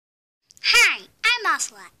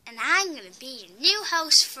Ocelot, and I'm going to be your new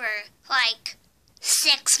host for, like,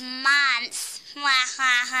 6 months.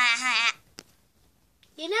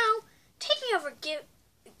 You know, taking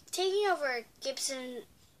over Gibson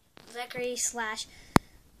Vickery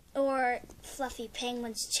 / or Fluffy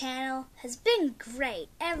Penguin's channel has been great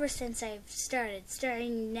ever since I've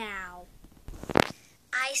starting now.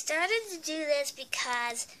 I started to do this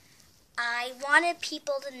because I wanted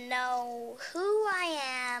people to know who I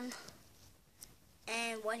am.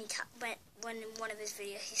 And when in one of his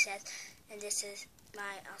videos he says, and this is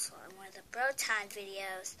also on one of the Bro Time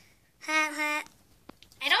videos. I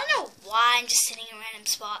don't know why I'm just sitting in random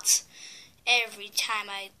spots every time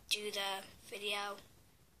I do the video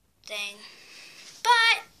thing.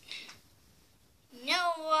 But, you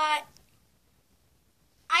know what?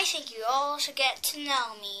 I think you all should get to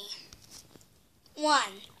know me. 1,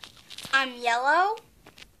 I'm yellow.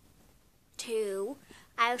 2,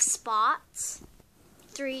 I have spots.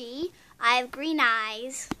 3, I have green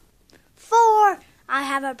eyes. 4, I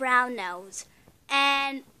have a brown nose.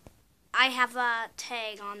 And I have a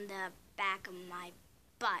tag on the back of my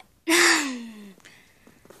butt.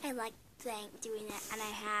 I like doing that, and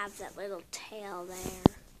I have that little tail there.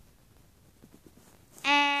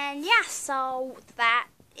 And yeah, so that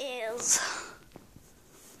is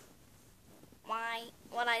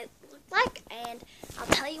what I look like, and I'll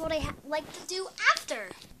tell you what I like to do after.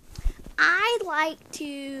 I like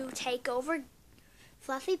to take over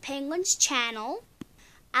Fluffy Penguin's channel.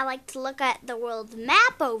 I like to look at the world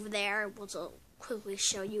map over there, which I'll quickly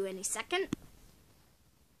show you in a second.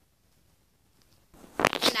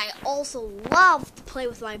 And I also love to play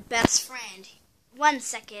with my best friend. 1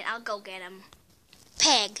 second, I'll go get him.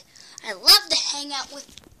 Pig. I love to hang out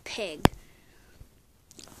with Pig.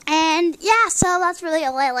 And yeah, so that's really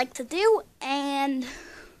all I like to do. And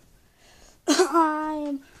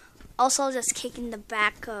I'm also just kicking the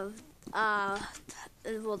back of,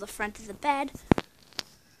 the front of the bed.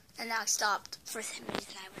 And now I stopped for some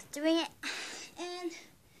reason I was doing it. And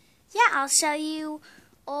yeah, I'll show you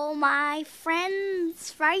all my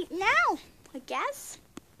friends right now, I guess.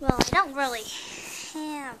 Well, I don't really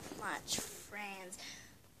have much friends,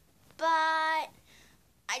 but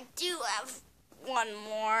I do have one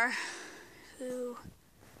more who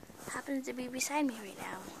happens to be beside me right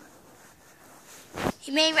now.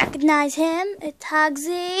 You may recognize him. It's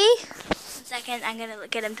Hugsy. 1 second, I'm going to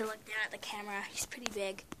get him to look down at the camera. He's pretty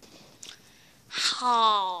big.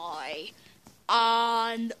 Hi,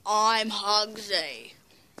 and I'm Hugsy.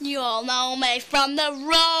 You all know me from the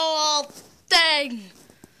Rule Thing.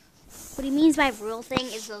 What he means by Rule Thing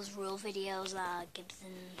is those rule videos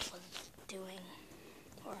Gibson was doing,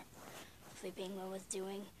 or Fluffy Penguin was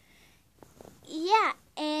doing. Yeah,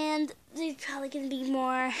 and there's probably going to be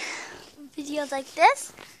more videos like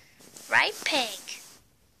this. Right, Pig?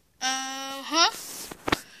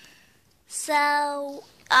 So,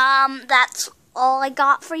 that's all I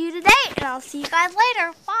got for you today, and I'll see you guys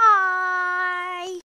later. Bye!